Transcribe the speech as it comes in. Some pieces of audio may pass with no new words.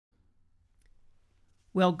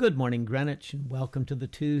Well, good morning, Greenwich, and welcome to the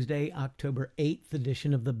Tuesday, October 8th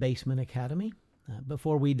edition of the Basement Academy.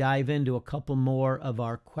 Before we dive into a couple more of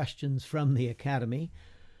our questions from the Academy,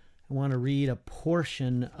 I want to read a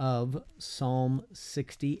portion of Psalm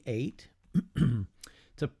 68.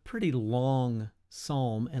 It's a pretty long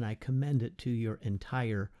psalm, and I commend it to your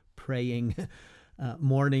entire praying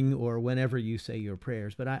morning or whenever you say your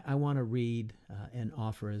prayers. But I want to read and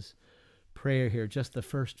offer as prayer here just the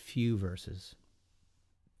first few verses.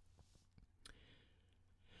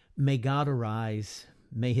 May God arise,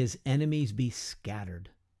 may his enemies be scattered,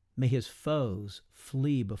 may his foes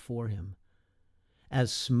flee before him.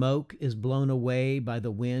 As smoke is blown away by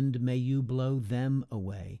the wind, may you blow them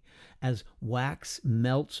away. As wax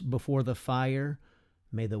melts before the fire,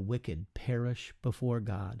 may the wicked perish before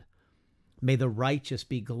God. May the righteous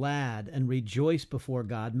be glad and rejoice before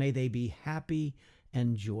God. May they be happy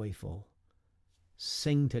and joyful.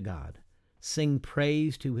 Sing to God. Sing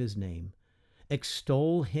praise to his name.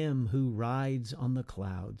 Extol him who rides on the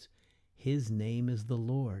clouds. His name is the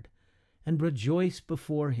Lord. And rejoice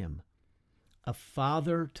before him. A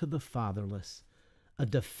father to the fatherless, a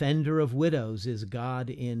defender of widows is God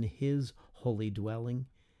in his holy dwelling.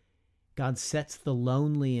 God sets the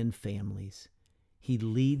lonely in families. He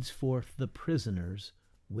leads forth the prisoners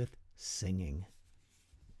with singing.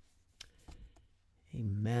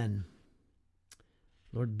 Amen.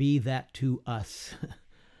 Lord, be that to us.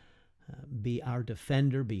 Be our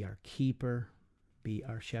defender, be our keeper, be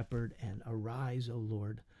our shepherd, and arise, O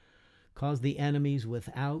Lord. Cause the enemies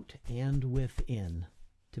without and within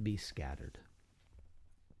to be scattered.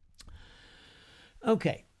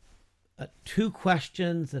 Okay, two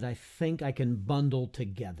questions that I think I can bundle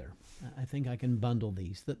together. I think I can bundle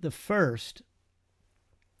these. The first,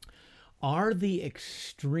 are the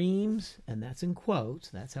extremes, and that's in quotes,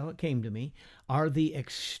 that's how it came to me, are the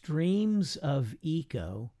extremes of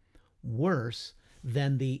eco worse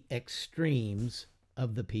than the extremes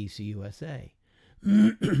of the PCUSA?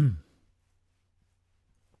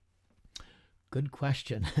 Good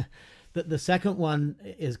question. The second one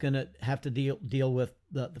is going to have to deal with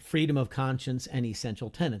the freedom of conscience and essential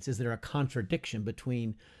tenets. Is there a contradiction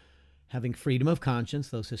between having freedom of conscience,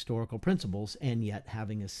 those historical principles, and yet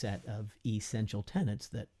having a set of essential tenets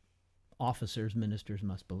that officers, ministers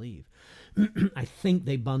must believe? I think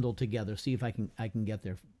they bundle together. See if I can get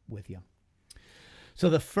there with you. So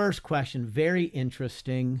the first question, very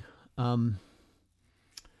interesting. I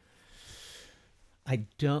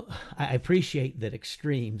appreciate that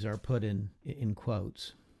extremes are put in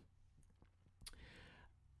quotes.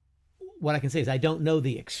 What I can say is I don't know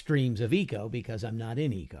the extremes of eco because I'm not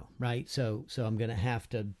in eco, right? So I'm going to have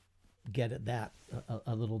to get at that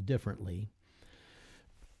a little differently.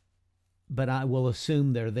 But I will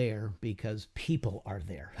assume they're there because people are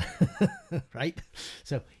there, right?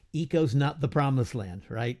 So eco's not the promised land,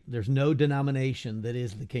 right? There's no denomination that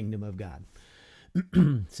is the kingdom of God.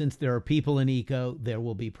 Since there are people in eco, there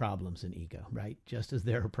will be problems in eco, right? Just as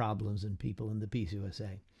there are problems in people in the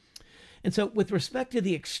PCUSA. And so with respect to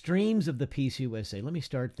the extremes of the PCUSA, let me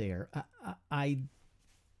start there.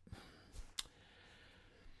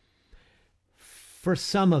 For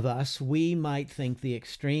some of us, we might think the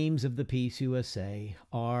extremes of the PCUSA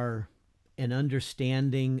are an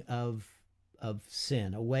understanding of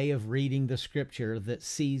sin, a way of reading the scripture that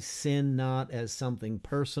sees sin not as something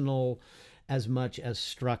personal as much as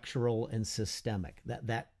structural and systemic.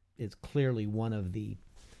 That is clearly one of the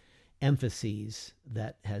emphases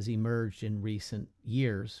that has emerged in recent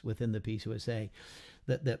years within the PCUSA,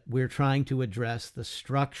 that we're trying to address the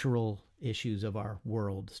structural issues of our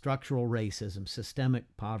world, structural racism, systemic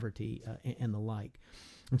poverty, and the like.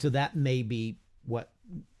 And so that may be what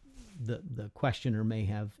the questioner may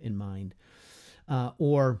have in mind.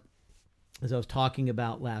 Or, as I was talking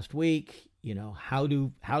about last week, how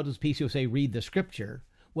does PCUSA read the scripture?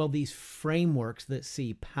 Well, these frameworks that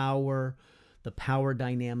see power, the power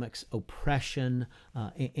dynamics, oppression,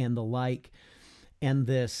 and the like, and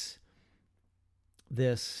this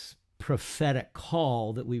prophetic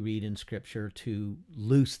call that we read in scripture to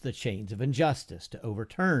loose the chains of injustice, to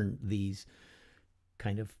overturn these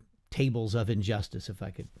kind of tables of injustice, if I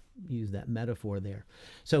could use that metaphor there.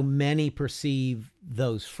 So many perceive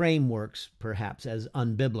those frameworks perhaps as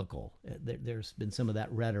unbiblical. There's been some of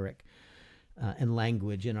that rhetoric and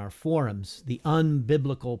language in our forums. The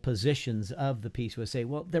unbiblical positions of the PCUSA,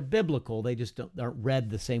 well, they're biblical. They just aren't read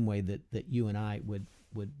the same way that you and I would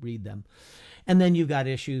read them. And then you've got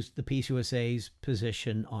issues, the PCUSA's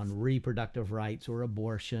position on reproductive rights or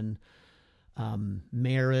abortion,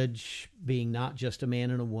 marriage being not just a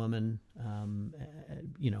man and a woman,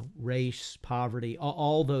 race, poverty,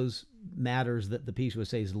 all those matters that the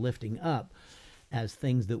PCUSA is lifting up as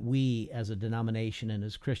things that we as a denomination and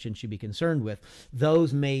as Christians should be concerned with.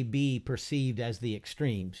 Those may be perceived as the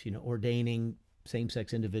extremes, ordaining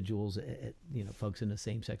same-sex individuals, folks in a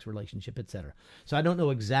same-sex relationship, etc. So I don't know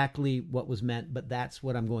exactly what was meant, but that's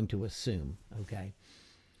what I'm going to assume, okay?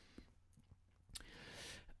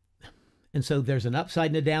 And so there's an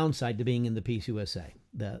upside and a downside to being in the PCUSA.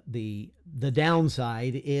 The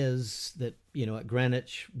downside is that, at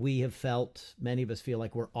Greenwich, we have felt, many of us feel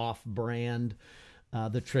like we're off-brand.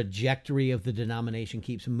 The trajectory of the denomination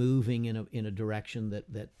keeps moving in a direction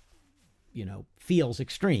that feels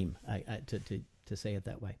extreme, to say it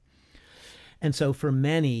that way. And so for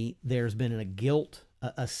many, there's been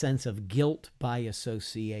a sense of guilt by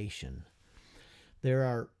association.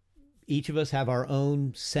 Each of us have our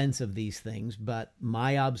own sense of these things, but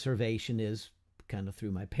my observation is kind of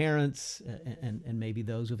through my parents and maybe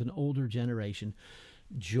those of an older generation,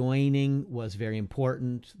 joining was very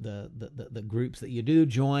important. The groups that you do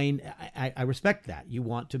join, I respect that. You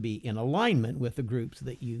want to be in alignment with the groups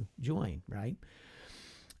that you join, right?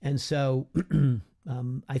 And so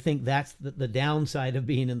I think that's the downside of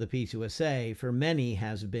being in the PCUSA for many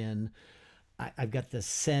has been, I've got the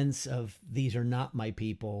sense of these are not my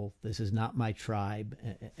people, this is not my tribe,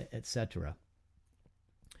 etc.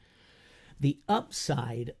 The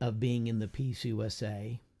upside of being in the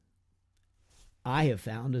PCUSA, I have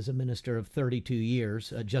found as a minister of 32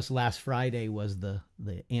 years, just last Friday was the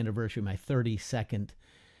anniversary, my 32nd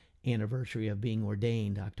anniversary of being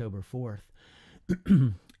ordained, October 4th.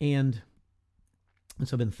 And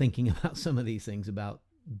so I've been thinking about some of these things about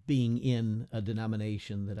being in a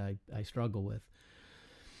denomination that I struggle with.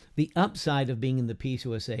 The upside of being in the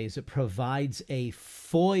PCUSA is it provides a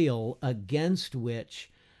foil against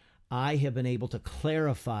which I have been able to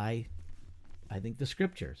clarify, I think, the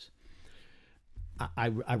scriptures.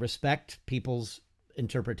 I respect people's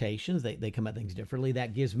interpretations. They come at things differently.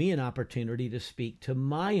 That gives me an opportunity to speak to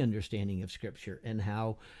my understanding of Scripture and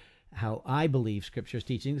how I believe Scripture's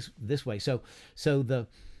teaching this way. So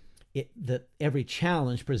every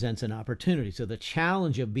challenge presents an opportunity. So the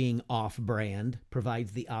challenge of being off-brand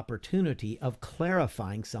provides the opportunity of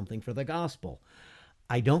clarifying something for the gospel.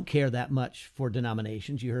 I don't care that much for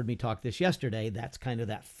denominations. You heard me talk this yesterday. That's kind of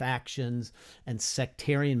that factions and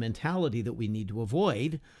sectarian mentality that we need to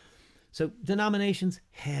avoid. So denominations,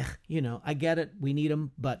 I get it. We need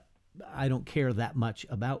them, but I don't care that much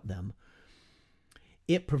about them.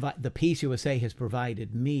 The PCUSA has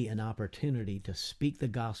provided me an opportunity to speak the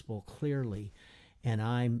gospel clearly, and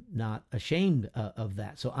I'm not ashamed of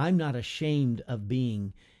that. So I'm not ashamed of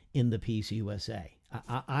being in the PCUSA.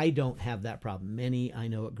 I don't have that problem. Many I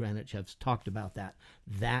know at Greenwich have talked about that.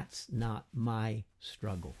 That's not my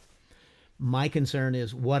struggle. My concern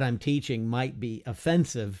is what I'm teaching might be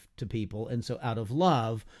offensive to people, and so out of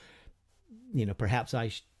love, perhaps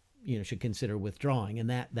I should consider withdrawing, and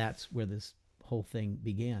that's where this whole thing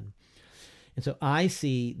began. And so I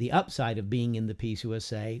see the upside of being in the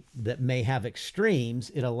PCUSA that may have extremes.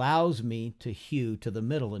 It allows me to hew to the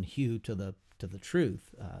middle and hew to the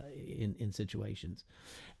truth in situations.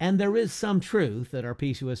 And there is some truth that our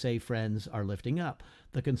PCUSA friends are lifting up,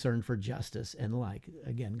 the concern for justice and the like.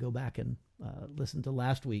 Again, go back and listen to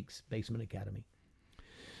last week's Basement Academy.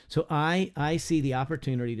 So I see the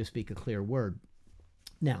opportunity to speak a clear word.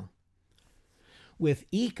 Now, with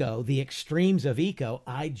ECO, the extremes of ECO,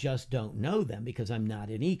 I just don't know them because I'm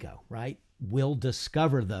not in ECO, right? We'll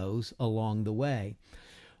discover those along the way.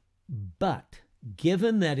 But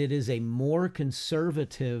given that it is a more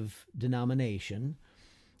conservative denomination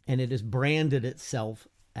and it has branded itself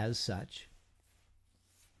as such,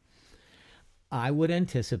 I would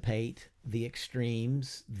anticipate the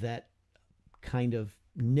extremes that kind of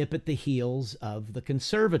nip at the heels of the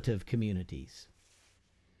conservative communities.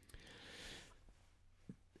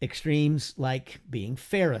 Extremes like being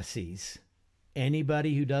Pharisees.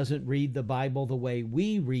 Anybody who doesn't read the Bible the way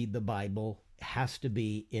we read the Bible has to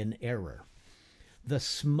be in error. The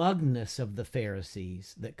smugness of the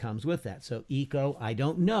Pharisees that comes with that. So ECO, I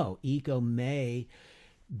don't know. ECO may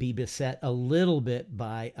be beset a little bit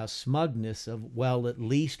by a smugness of, well, at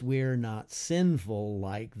least we're not sinful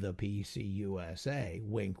like the PCUSA.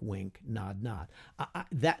 Wink, wink, nod, nod.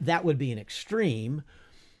 That would be an extreme.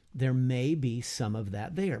 There may be some of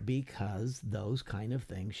that there because those kind of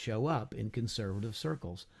things show up in conservative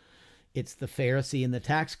circles. It's the Pharisee and the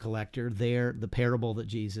tax collector there, the parable that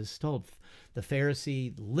Jesus told. The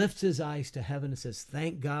Pharisee lifts his eyes to heaven and says,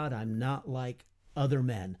 thank God I'm not like other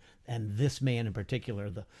men. And this man in particular,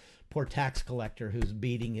 the poor tax collector who's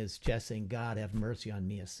beating his chest saying, God, have mercy on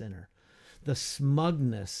me, a sinner. The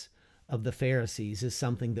smugness of the Pharisees is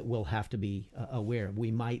something that we'll have to be aware of.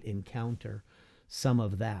 We might encounter some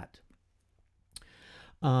of that.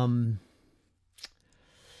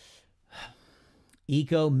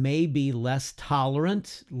 Eco may be less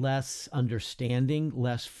tolerant, less understanding,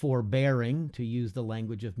 less forbearing, to use the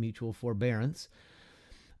language of mutual forbearance.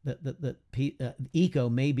 Eco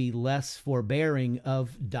may be less forbearing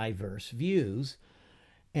of diverse views,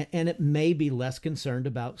 and it may be less concerned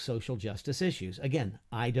about social justice issues. Again,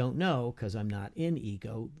 I don't know because I'm not in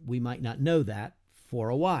Eco. We might not know that for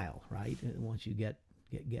a while, right? Once you get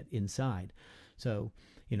inside. So,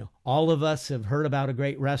 all of us have heard about a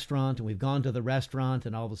great restaurant, and we've gone to the restaurant,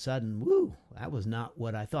 and all of a sudden, woo, that was not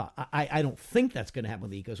what I thought. I don't think that's going to happen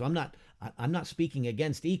with Eco. So I'm not speaking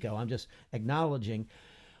against Eco. I'm just acknowledging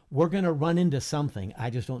we're going to run into something. I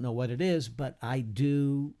just don't know what it is, but I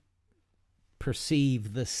do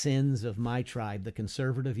perceive the sins of my tribe, the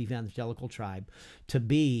conservative evangelical tribe, to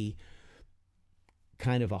be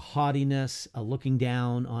kind of a haughtiness, a looking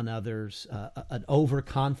down on others, an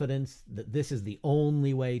overconfidence that this is the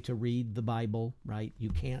only way to read the Bible, right? You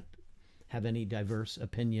can't have any diverse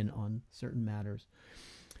opinion on certain matters.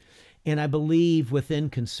 And I believe within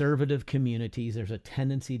conservative communities, there's a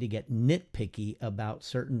tendency to get nitpicky about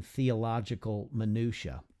certain theological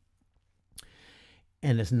minutia.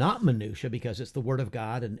 And it's not minutia because it's the Word of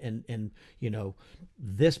God, and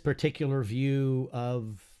this particular view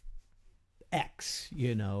of X,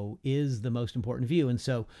 is the most important view. And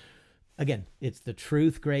so, again, it's the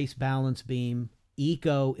truth, grace, balance beam.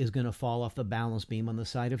 Eco is going to fall off the balance beam on the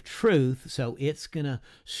side of truth, so it's going to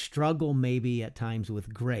struggle maybe at times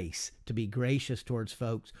with grace, to be gracious towards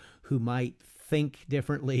folks who might think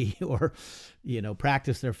differently or,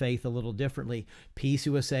 practice their faith a little differently. Peace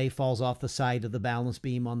USA falls off the side of the balance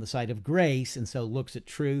beam on the side of grace, and so looks at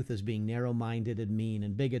truth as being narrow-minded and mean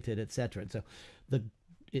and bigoted, etc. And so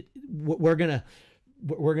we're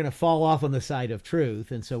gonna fall off on the side of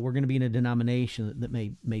truth, and so we're going to be in a denomination that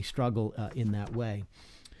may struggle in that way.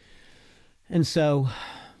 And so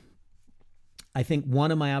I think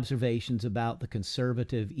one of my observations about the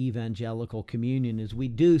conservative evangelical communion is we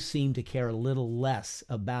do seem to care a little less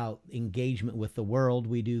about engagement with the world.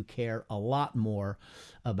 We do care a lot more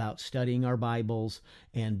about studying our Bibles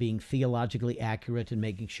and being theologically accurate and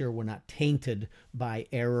making sure we're not tainted by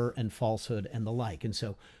error and falsehood and the like. And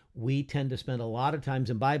so we tend to spend a lot of times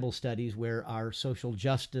in Bible studies where our social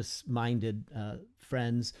justice-minded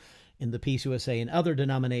friends in the Peace USA and other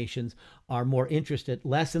denominations are more interested,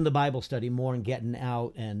 less in the Bible study, more in getting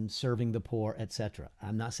out and serving the poor, etc.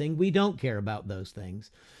 I'm not saying we don't care about those things,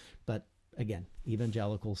 but again,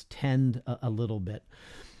 evangelicals tend a little bit.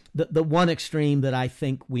 The one extreme that I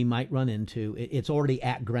think we might run into, it's already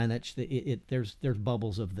at Greenwich. There's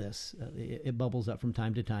bubbles of this. It bubbles up from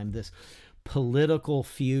time to time. This political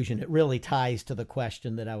fusion. It really ties to the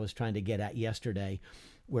question that I was trying to get at yesterday,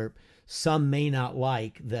 where some may not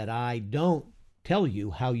like that I don't tell you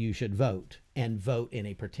how you should vote and vote in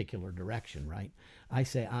a particular direction, right? I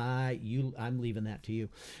say, I'm leaving that to you.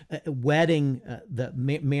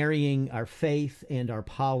 Marrying our faith and our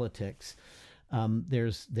politics.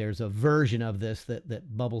 There's a version of this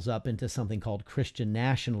that bubbles up into something called Christian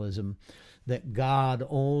nationalism, that God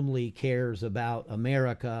only cares about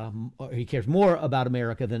America, or he cares more about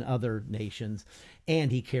America than other nations,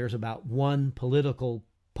 and he cares about one political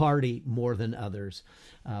party more than others,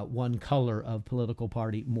 one color of political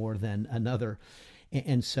party more than another.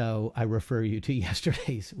 And so I refer you to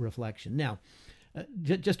yesterday's reflection. Now,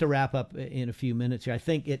 just to wrap up in a few minutes here, I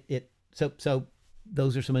think so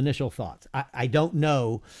those are some initial thoughts. I don't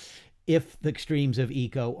know if the extremes of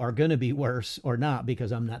eco are going to be worse or not,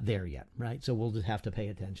 because I'm not there yet, right? So we'll just have to pay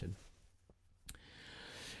attention.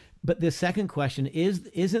 But the second question is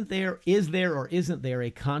there or isn't there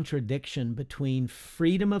a contradiction between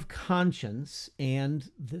freedom of conscience and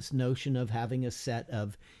this notion of having a set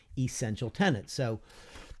of essential tenets? So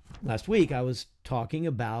last week I was talking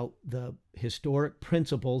about the historic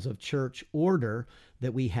principles of church order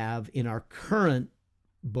that we have in our current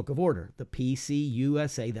Book of Order, the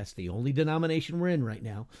PCUSA. That's the only denomination we're in right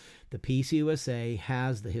now. The PCUSA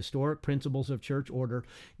has the historic principles of church order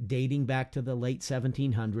dating back to the late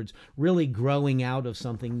 1700s, really growing out of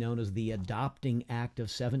something known as the Adopting Act of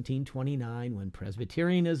 1729, when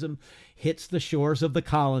Presbyterianism hits the shores of the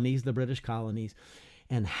colonies, the British colonies.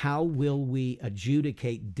 And how will we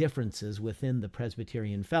adjudicate differences within the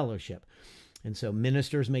Presbyterian fellowship? And so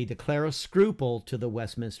ministers may declare a scruple to the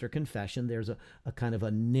Westminster Confession. There's a kind of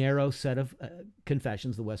a narrow set of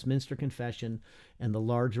confessions, the Westminster Confession and the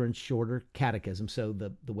larger and shorter catechism, so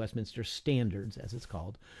the Westminster Standards, as it's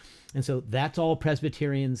called. And so that's all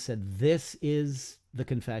Presbyterians said, this is the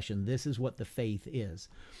confession, this is what the faith is.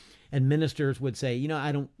 And ministers would say,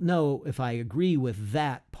 I don't know if I agree with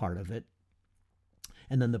that part of it.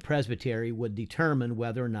 And then the presbytery would determine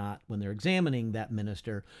whether or not, when they're examining that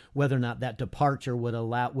minister, whether or not that departure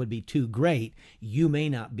would be too great. You may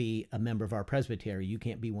not be a member of our presbytery. You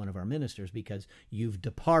can't be one of our ministers because you've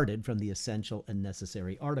departed from the essential and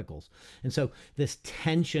necessary articles. And so this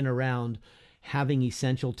tension around having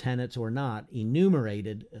essential tenets or not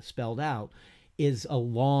enumerated, spelled out, is a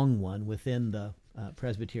long one within the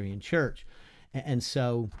Presbyterian Church. And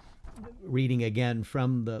so, reading again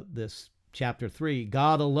from this Chapter 3,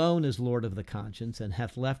 God alone is Lord of the conscience, and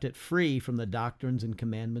hath left it free from the doctrines and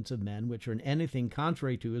commandments of men, which are in anything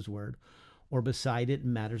contrary to his word, or beside it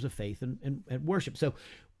in matters of faith and worship. So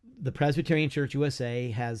the Presbyterian Church USA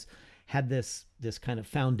has had this kind of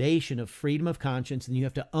foundation of freedom of conscience, and you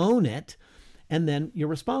have to own it, and then you're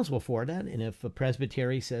responsible for it. And if a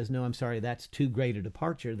presbytery says, no, I'm sorry, that's too great a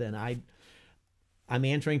departure, then I'm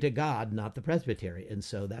answering to God, not the presbytery. And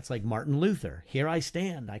so that's like Martin Luther. Here I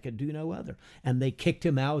stand, I could do no other. And they kicked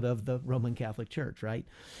him out of the Roman Catholic Church, right?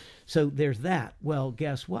 So there's that. Well,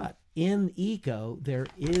 guess what? In ECO, there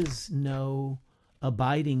is no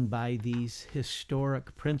abiding by these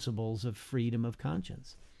historic principles of freedom of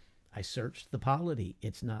conscience. I searched the polity.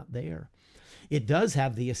 It's not there. It does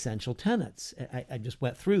have the essential tenets. I just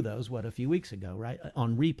went through those, a few weeks ago, right,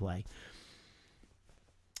 on replay.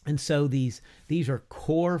 And so these are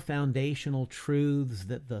core foundational truths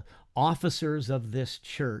that the officers of this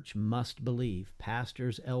church must believe.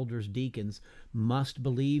 Pastors, elders, deacons must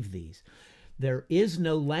believe these. There is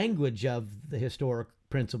no language of the historic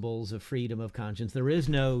principles of freedom of conscience. There is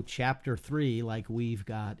no chapter 3 like we've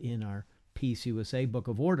got in our Peace USA Book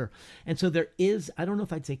of Order. And so there is, I don't know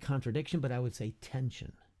if I'd say contradiction, but I would say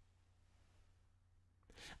tension.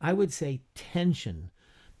 I would say tension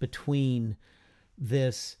between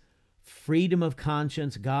this freedom of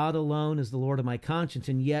conscience, God alone is the Lord of my conscience,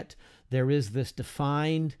 and yet there is this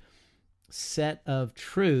defined set of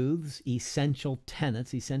truths, essential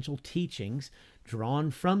tenets, essential teachings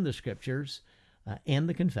drawn from the scriptures and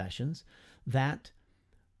the confessions that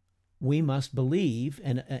we must believe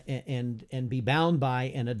and be bound by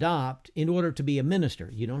and adopt in order to be a minister.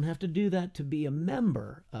 You don't have to do that to be a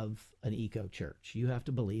member of an ECO church. You have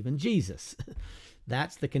to believe in Jesus.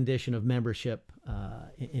 That's the condition of membership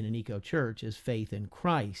in an ECO church, is faith in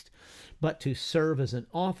Christ. But to serve as an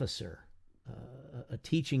officer, a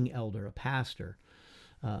teaching elder, a pastor,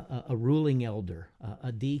 a ruling elder,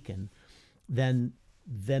 a deacon, then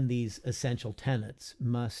these essential tenets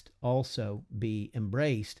must also be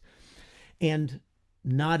embraced. And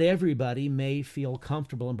not everybody may feel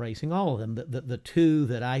comfortable embracing all of them. The two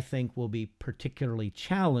that I think will be particularly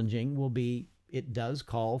challenging will be, it does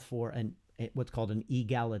call for what's called an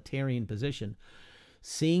egalitarian position,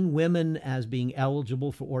 seeing women as being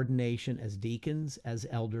eligible for ordination as deacons, as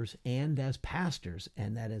elders, and as pastors,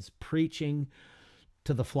 and that is preaching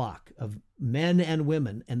to the flock of men and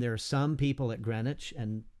women. And there are some people at Greenwich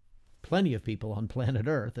and plenty of people on planet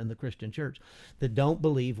Earth and the Christian church that don't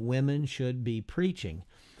believe women should be preaching.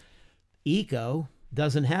 ECO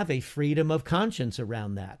doesn't have a freedom of conscience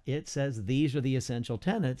around that. It says these are the essential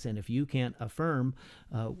tenets, and if you can't affirm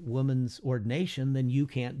woman's ordination, then you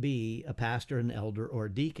can't be a pastor, an elder, or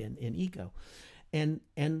a deacon in ECO. And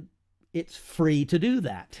it's free to do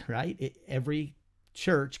that, right? Every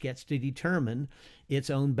church gets to determine its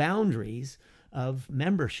own boundaries of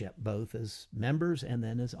membership, both as members and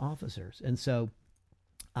then as officers. And so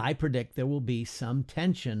I predict there will be some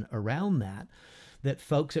tension around that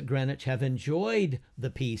folks at Greenwich have enjoyed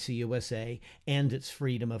the PCUSA and its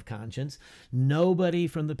freedom of conscience. Nobody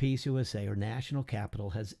from the PCUSA or National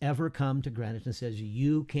Capital has ever come to Greenwich and says,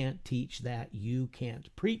 you can't teach that, you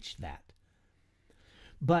can't preach that.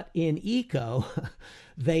 But in ECO,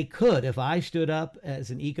 they could. If I stood up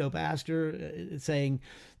as an ECO pastor saying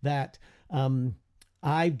that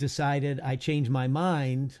I've decided, I changed my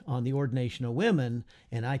mind on the ordination of women,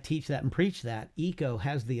 and I teach that and preach that, ECO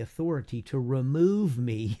has the authority to remove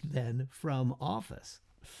me then from office.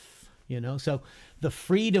 So the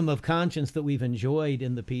freedom of conscience that we've enjoyed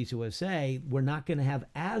in the PCUSA, we're not going to have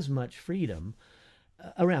as much freedom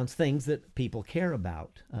around things that people care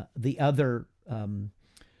about. The other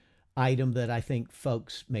item that I think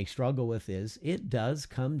folks may struggle with is it does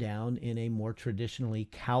come down in a more traditionally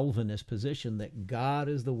Calvinist position that God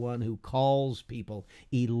is the one who calls people,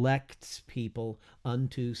 elects people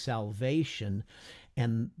unto salvation,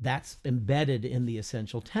 and that's embedded in the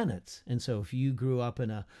essential tenets. And so if you grew up in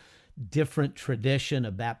a different tradition,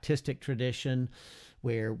 a Baptistic tradition,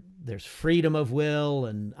 where there's freedom of will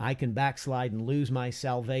and I can backslide and lose my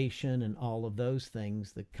salvation and all of those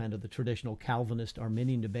things, the kind of the traditional Calvinist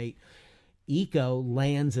Arminian debate, eco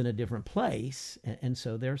lands in a different place. And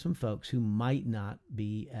so there are some folks who might not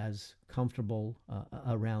be as comfortable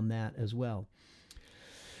around that as well.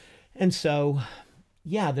 And so,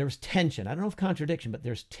 yeah, there's tension. I don't know if contradiction, but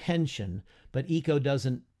there's tension. But eco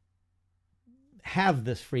doesn't have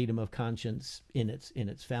this freedom of conscience in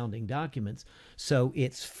its founding documents, so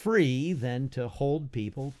it's free then to hold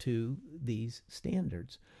people to these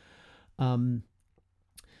standards. The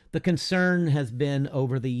concern has been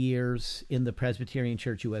over the years in the Presbyterian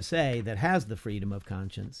Church USA that has the freedom of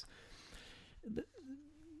conscience.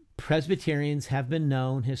 Presbyterians have been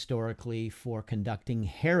known historically for conducting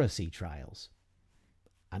heresy trials.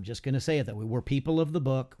 I'm just going to say it that way. We're people of the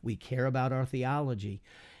book. We care about our theology.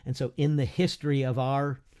 And so in the history of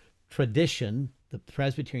our tradition, the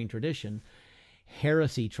Presbyterian tradition,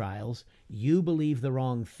 heresy trials, you believe the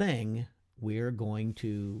wrong thing, we're going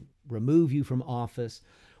to remove you from office.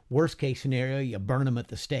 Worst case scenario, you burn them at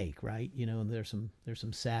the stake, right? You know, and there's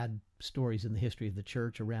some sad stories in the history of the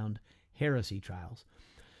church around heresy trials.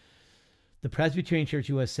 The Presbyterian Church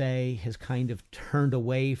USA has kind of turned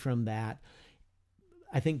away from that.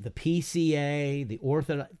 I think the PCA, the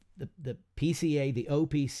PCA, the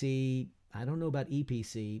OPC, I don't know about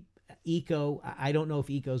EPC, ECO, I don't know if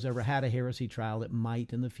ECO's ever had a heresy trial. It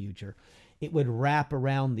might in the future. It would wrap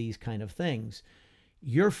around these kind of things.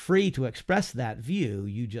 You're free to express that view.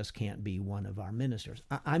 You just can't be one of our ministers.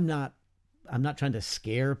 I'm not trying to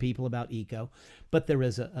scare people about ECO, but there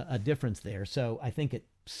is a difference there. So I think it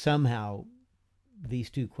somehow these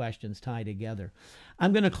two questions tie together.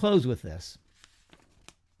 I'm going to close with this.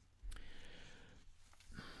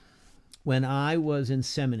 When I was in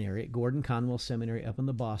seminary at Gordon Conwell Seminary up in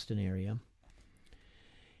the Boston area,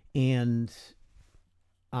 and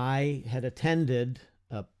I had attended,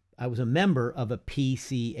 I was a member of a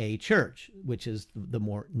PCA church, which is the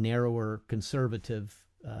more narrower conservative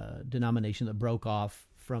denomination that broke off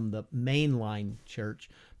from the mainline church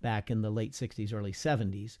back in the late 60s, early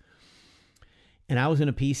 70s. And I was in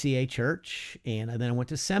a PCA church, and then I went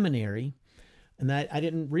to seminary, and I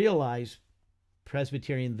didn't realize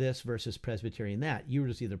Presbyterian this versus Presbyterian that. You were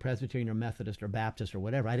just either Presbyterian or Methodist or Baptist or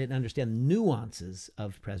whatever. I didn't understand the nuances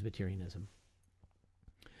of Presbyterianism.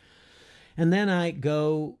 And then I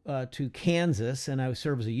go to Kansas, and I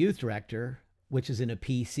serve as a youth director, which is in a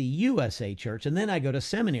PCUSA church. And then I go to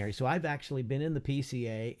seminary. So I've actually been in the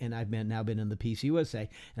PCA, and I've now been in the PCUSA.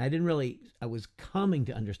 And I was coming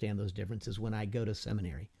to understand those differences when I go to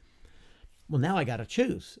seminary. Well, now I got to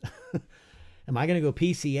choose. Am I going to go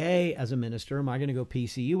PCA as a minister? Am I going to go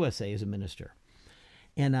PCUSA as a minister?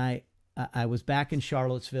 And I was back in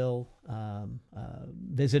Charlottesville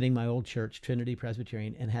visiting my old church, Trinity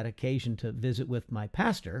Presbyterian, and had occasion to visit with my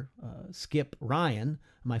pastor, Skip Ryan,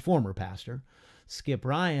 my former pastor, Skip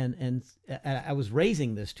Ryan. And I was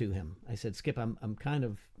raising this to him. I said, Skip, I'm kind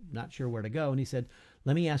of not sure where to go. And he said,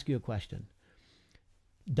 let me ask you a question.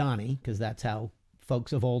 Donnie, because that's how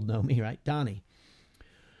folks of old know me, right? Donnie.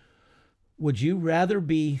 Would you rather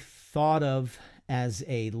be thought of as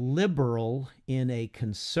a liberal in a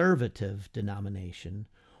conservative denomination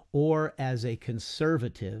or as a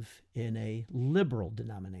conservative in a liberal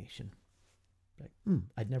denomination? Like,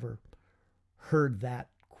 I'd never heard that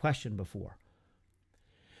question before.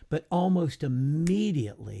 But almost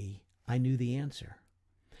immediately, I knew the answer.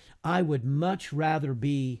 I would much rather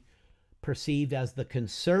be perceived as the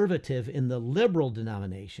conservative in the liberal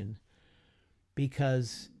denomination,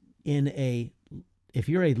 because if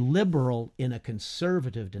you're a liberal in a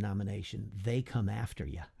conservative denomination, they come after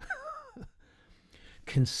you.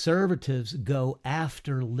 Conservatives go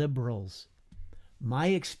after liberals. My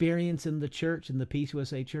experience in the church, in the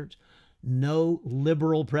PCUSA church, no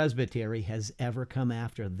liberal presbytery has ever come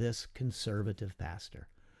after this conservative pastor.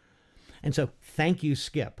 And so thank you,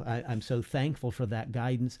 Skip. I'm so thankful for that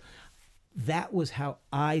guidance. That was how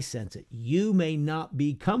I sense it. You may not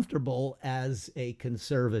be comfortable as a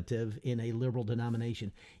conservative in a liberal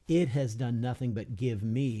denomination. It has done nothing but give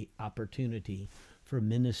me opportunity for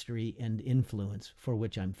ministry and influence, for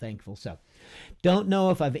which I'm thankful. So, don't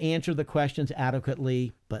know if I've answered the questions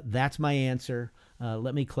adequately, but that's my answer.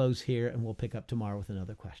 Let me close here, and we'll pick up tomorrow with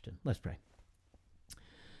another question. Let's pray.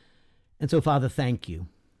 And so, Father, thank you.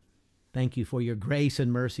 Thank you for your grace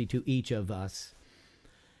and mercy to each of us.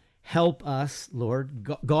 Help us,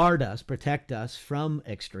 Lord, guard us, protect us from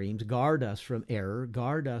extremes, guard us from error,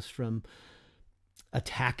 guard us from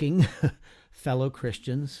attacking fellow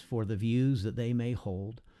Christians for the views that they may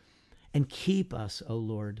hold. And keep us, O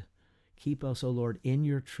Lord, in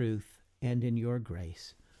your truth and in your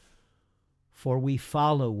grace. For we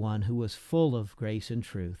follow one who was full of grace and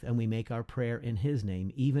truth, and we make our prayer in his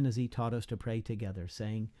name, even as he taught us to pray together,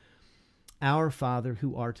 saying, Our Father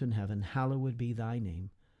who art in heaven, hallowed be thy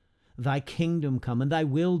name. Thy kingdom come, and thy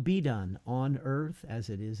will be done on earth as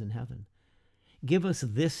it is in heaven. Give us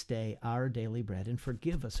this day our daily bread, and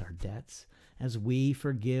forgive us our debts as we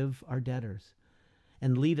forgive our debtors.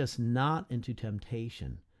 And lead us not into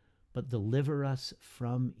temptation, but deliver us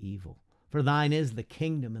from evil. For thine is the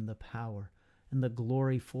kingdom and the power and the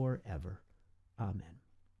glory forever. Amen.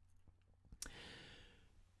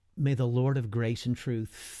 May the Lord of grace and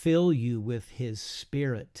truth fill you with his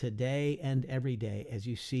Spirit today and every day as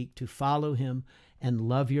you seek to follow him and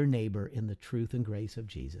love your neighbor in the truth and grace of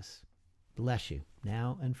Jesus. Bless you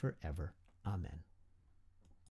now and forever. Amen.